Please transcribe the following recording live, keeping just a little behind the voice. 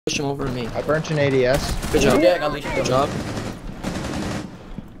Push him over to me. I burnt an ADS. Good job. Yeah, I got leashed. Good job.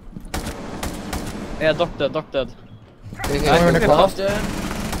 Yeah, dock dead. Okay, We're in a Lost it.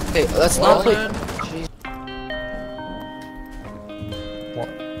 hey, let's not play. Lost it.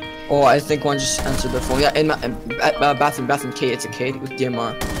 Oh, I think one just answered their phone. Yeah, in bathroom K. It's a K with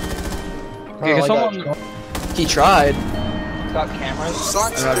DMR. Okay, can someone... He tried. Got cameras.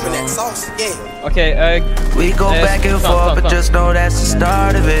 Sauce, yeah. Okay, We go back and forth, but just know that's the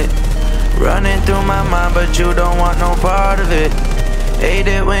start of it. Running through my mind, but you don't want no part of it. Hate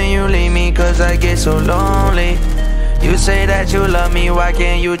it when you leave me, cause I get so lonely. You say that you love me, why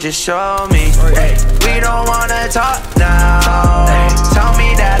can't you just show me? We don't wanna talk now. Tell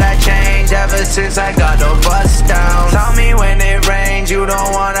me that I changed ever since I got the bus down. Tell me when it rains, you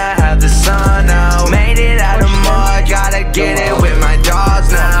don't wanna have the sun out. Made it out of mud, gotta get it with my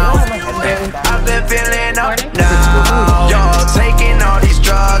dogs now. I've been feeling up now. Y'all taking all these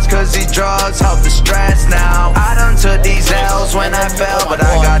drugs, cause these drugs help the stress now. I done took these L's when I fell, but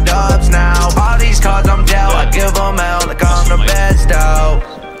I got dubs now. All these cards I'm dealt, I give them out like I'm the best out.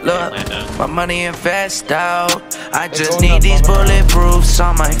 Look, my money invest out. I just need these bulletproofs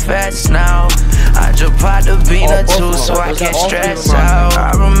on my vest now. I just popped the beaner too, so I can't stress out.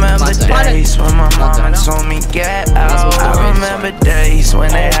 I remember days when my mama told me get out. I remember days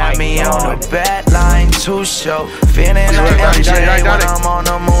when they had me on the bad line to show. Feeling like MJ when I'm on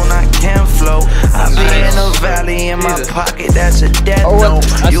the moon, I can't float. I be in the valley in my pocket, that's a death note.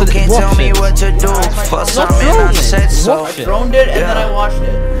 You can't tell me what to do, for something I said so. I droned it and then I watched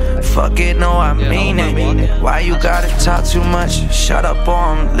it. Fuck it, no, I mean it. Why you gotta talk too much? Shut up or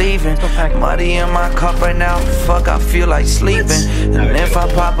I'm leaving. Muddy in my cup right now, fuck, I feel like sleeping. And if I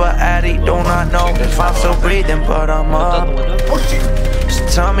pop a addy, do not know if I'm still breathing, but I'm up.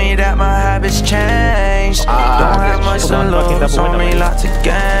 Just tell me that my habits changed. Don't have much to lose, only lot to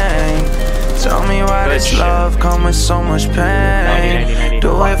gain. Tell me why this love come with so much pain.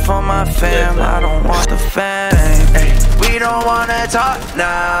 Do it for my fam, I don't want the fame. We don't wanna talk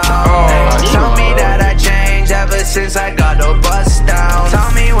now. Tell me that I changed ever since I got the bus down.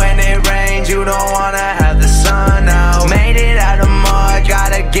 Tell me when it rains, you don't wanna have the sun out. Made it out of mud,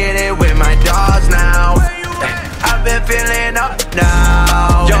 gotta get it with my dogs now. I've been feeling up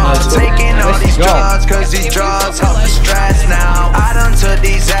now. Y'all taking all these drugs, cause these drugs help the stress now. I done took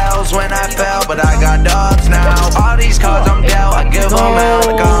these L's when I fell, but I got dogs now. All these cards I'm dealt, I give them out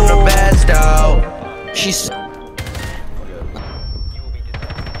like I'm the best out. She's.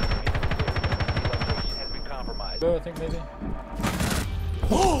 I think maybe.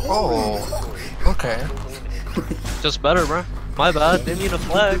 Oh, okay. Just better, bro. My bad. Didn't mean to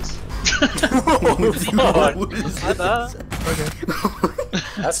flex. My bad. Okay.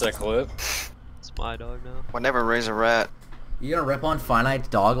 That's a clip. It's my dog now. We'll never raise a rat. You gonna rip on Finite's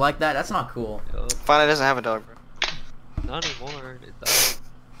dog like that? That's not cool. Finite doesn't have a dog, bro. Not anymore. It died.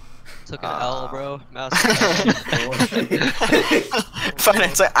 Took an L, bro. Massive.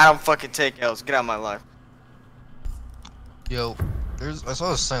 Finite's like, I don't fucking take L's. Get out of my life. Yo, I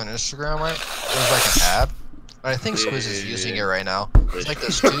saw this thing on Instagram, right? It was like an ad. I think Squiz is using it right now. It's like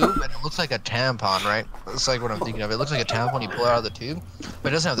this tube, and it looks like a tampon, right? That's like what I'm thinking of. It looks like a tampon you pull out of the tube,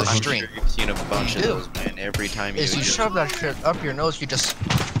 but it doesn't have the string. I'm sure you've seen a bunch of those, man. Every time you shove that shit up your nose, you just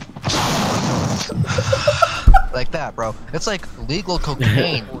like that, bro. It's like legal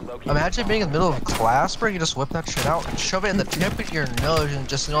cocaine. Imagine being in the middle of class, bro. You just whip that shit out and shove it in the tip of your nose, and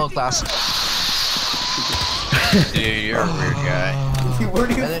just class. Dude, you're a weird guy. Where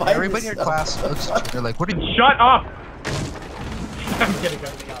do you And then find everybody in your class looks at you, they're like, what are you— Shut up! I'm kidding,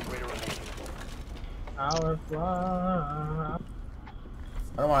 Our fly.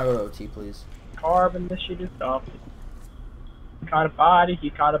 I don't want to go to OT, please. Carbon, this shit is stuff. He caught a body, he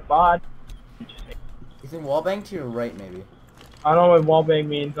caught a body. He's in wallbang to your right, maybe. I don't know what wallbang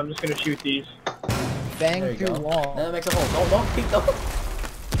means, I'm just gonna shoot these. Bang through wall. And that makes a hole. Don't peek though.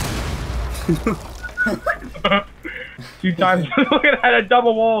 2 times. Look at that, a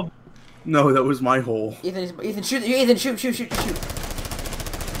double wall. No, that was my hole. Ethan, shoot! Ethan, shoot! Shoot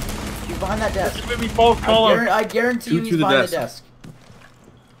behind that desk. Let me both call him. I guarantee you he's behind the desk.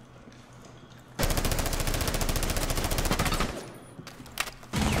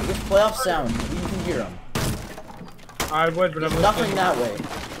 This playoff sound, you can hear him. I would, but There's nothing that way.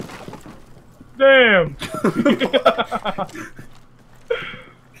 Damn!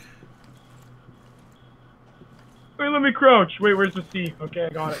 Wait, let me crouch. Wait, where's the C? Okay, I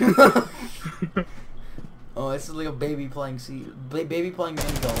got it. Oh, this is like a baby playing C. Baby playing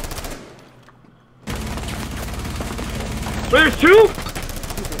mini golf. Wait, there's 2?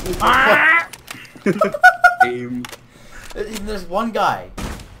 Ah! Aim. There's one guy.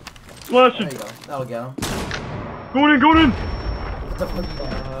 Flashing. There you go. That'll get him. Going in, going in.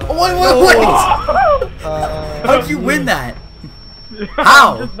 Oh, wait. How'd you win that?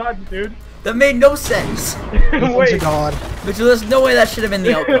 How? Just nuts, dude. That made no sense. Wait. God. Mitchell, there's no way that should have been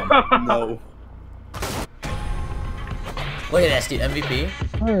the outcome. No. Look at this, dude. MVP.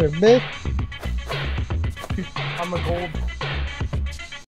 I'm a gold.